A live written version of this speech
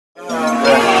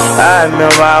I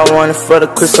remember I wanted for the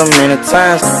quit so many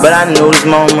times, but I knew this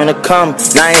moment would come.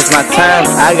 Now it's my time.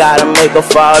 I gotta make a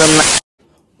fall to my.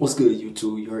 What's good,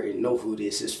 YouTube? You already know who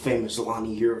this is. Famous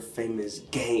Lonnie here, Famous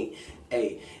Gang.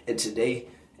 Hey, and today,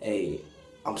 hey,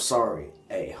 I'm sorry.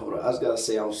 Hey, hold on. I just gotta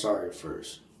say I'm sorry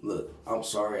first. Look, I'm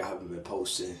sorry I haven't been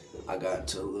posting. I got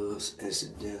into a little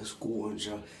incident, school and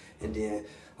junk, and then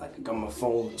like I got my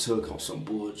phone took on some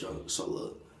bull junk. So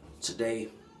look, today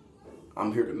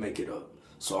I'm here to make it up.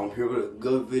 So I'm here with a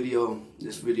good video.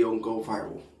 This video will go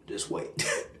viral. Just wait.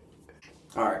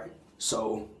 Alright,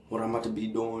 so what I'm about to be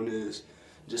doing is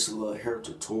just a little hair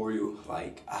tutorial.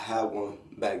 Like I had one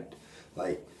back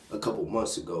like a couple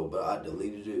months ago, but I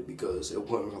deleted it because it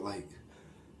wasn't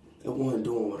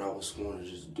doing what I was wanting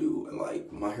to just do, and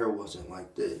like my hair wasn't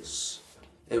like this.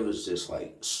 It was just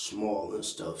like small and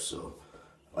stuff, so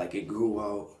like it grew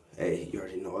out. Hey, you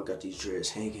already know I got these dreads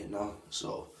hanging now,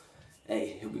 so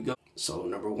hey, here we go. So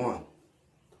number one,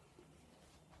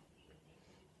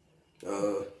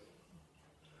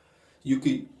 you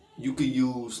could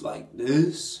use like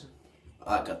this,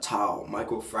 like a towel,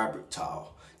 microfabric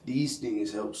towel. These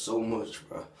things help so much,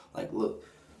 bro. Like look,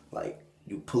 like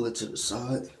you pull it to the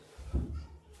side,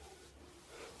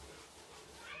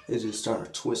 it just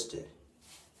start twisting.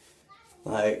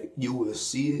 Like you will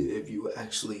see it if you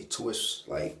actually twist.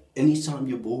 Like anytime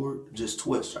you're bored, just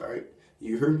twist. All right,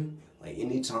 you heard me? Like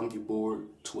anytime you're bored,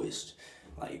 twist.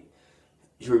 Like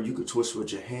you could twist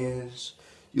with your hands.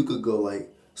 You could go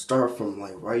like start from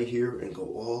like right here and go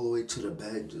all the way to the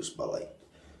back just by like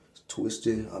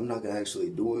twisting. I'm not gonna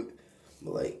actually do it,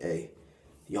 but like, hey,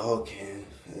 y'all can.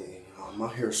 Hey,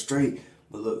 my hair's straight.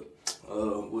 But look,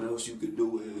 what else you could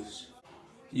do is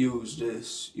use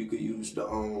this. You could use the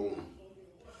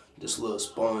this little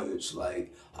sponge.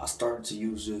 Like I started to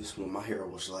use this when my hair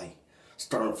was like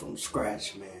starting from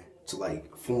scratch, man. To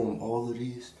like form all of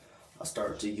these, I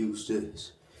started to use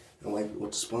this, and like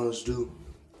what the sponge do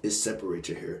is separate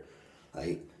your hair.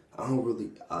 Like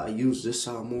I use this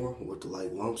side more with the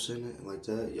like lumps in it like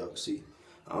that. Y'all can see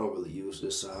I don't really use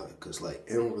this side because like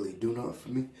it don't really do nothing for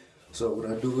me. So what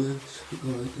I do is go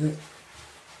like that.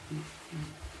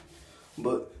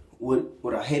 But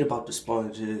what I hate about the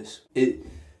sponge is it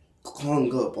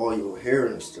clung up all your hair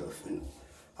and stuff, and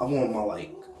I want my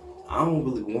like, I don't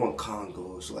really want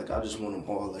congos. Like I just want them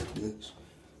all like this.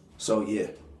 So yeah.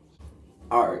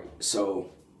 Alright, so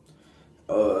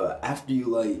after you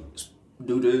like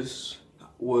do this,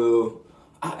 well,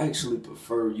 I actually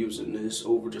prefer using this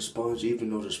over the sponge, even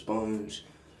though the sponge,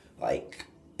 like,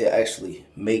 it actually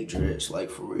make dreads, like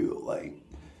for real. Like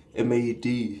it made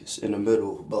these in the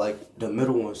middle, but like the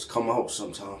middle ones come out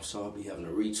sometimes, so I'll be having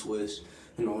to retwist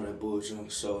and all that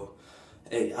bullshit. So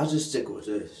hey, I just stick with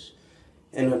this.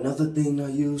 And another thing I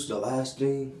use, the last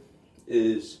thing,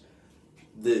 is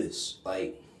this.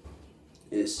 Like,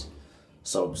 it's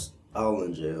some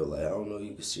styling gel. Like, I don't know if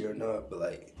you can see or not, but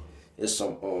like, it's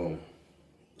some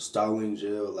styling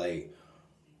gel, like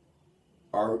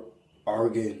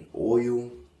argan oil.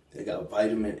 They got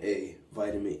vitamin A,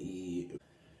 vitamin E,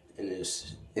 and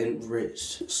it's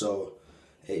enriched. So,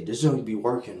 hey, this junk be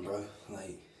working, bro.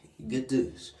 Like, get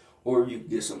this. Or you can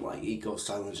get some like eco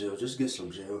styling gel. Just get some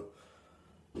gel.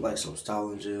 Like some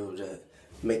styling gel that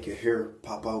make your hair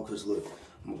pop out. Cause look,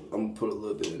 I'm gonna put a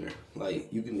little bit in there. Like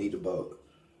you can need about,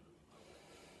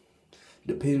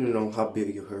 depending on how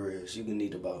big your hair is, you can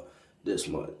need about this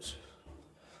much,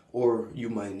 or you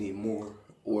might need more.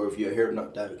 Or if your hair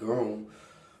not that grown,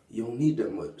 you don't need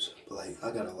that much. But like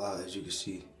I got a lot, as you can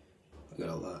see, I got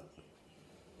a lot.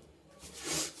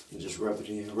 And just rub it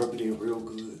in real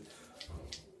good.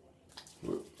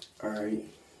 All right,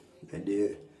 and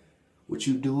then what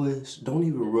you do is, don't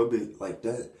even rub it like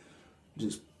that.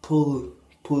 Just pull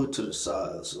it to the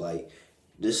sides. Like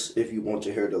this, if you want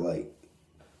your hair to like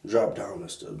drop down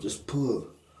and stuff, just pull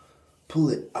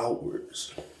it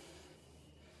outwards.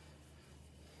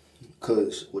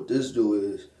 Cause what this do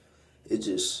is, it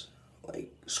just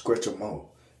like stretch them out.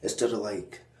 Instead of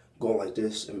like going like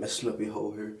this and messing up your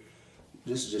whole hair,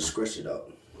 just stretch it out.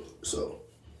 So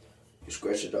you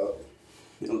stretch it out,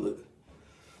 and look.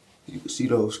 You can see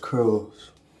those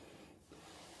curls.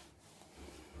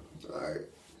 Alright,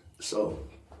 so,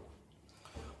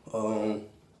 and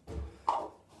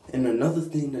another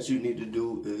thing that you need to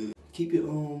do is keep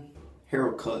your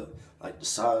hair cut, like the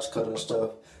size cut and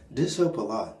stuff. This help a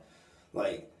lot.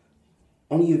 Like,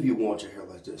 only if you want your hair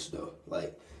like this though.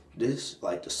 Like this,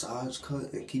 like the size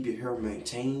cut, and keep your hair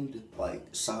maintained, like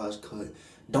size cut.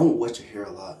 Don't wet your hair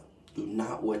a lot. Do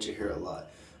not wet your hair a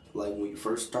lot. Like when you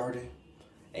first started,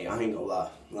 hey, I ain't gonna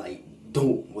lie, like,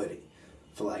 don't wet it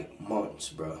for like months,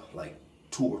 bro. Like,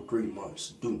 2 or 3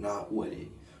 months. Do not wet it,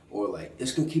 or like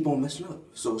it's gonna keep on messing up.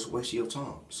 So it's a waste of your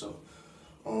time. So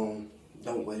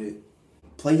don't wet it.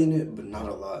 Play in it, but not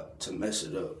a lot to mess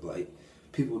it up. Like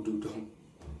people do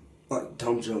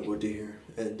dumb junk with there,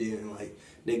 and then like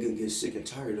they gonna get sick and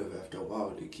tired of it after a while.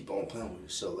 They keep on playing with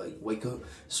it. So like wake up,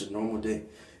 it's a normal day.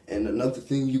 And another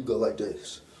thing, you go like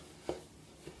this,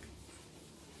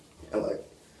 and like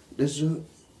this junk,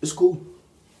 it's cool.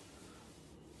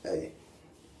 Hey,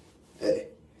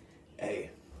 I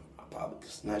probably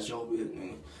could snatch your bitch,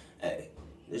 nigga. Hey,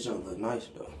 this junk look nice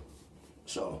though.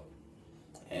 So,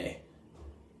 hey,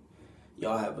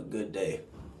 y'all have a good day,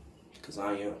 cause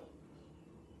I am.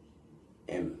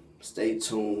 And stay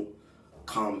tuned,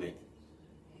 comment,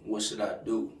 what should I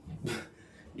do?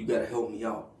 You gotta help me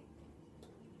out.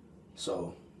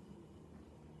 So,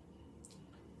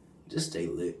 just stay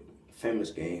lit.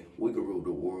 Famous game, we can rule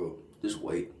the world. Just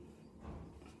wait.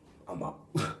 I'm out.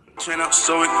 Train up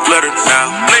so it glitter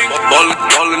now.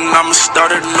 Ballin', I'ma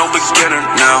start it, no beginner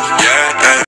now. Yeah.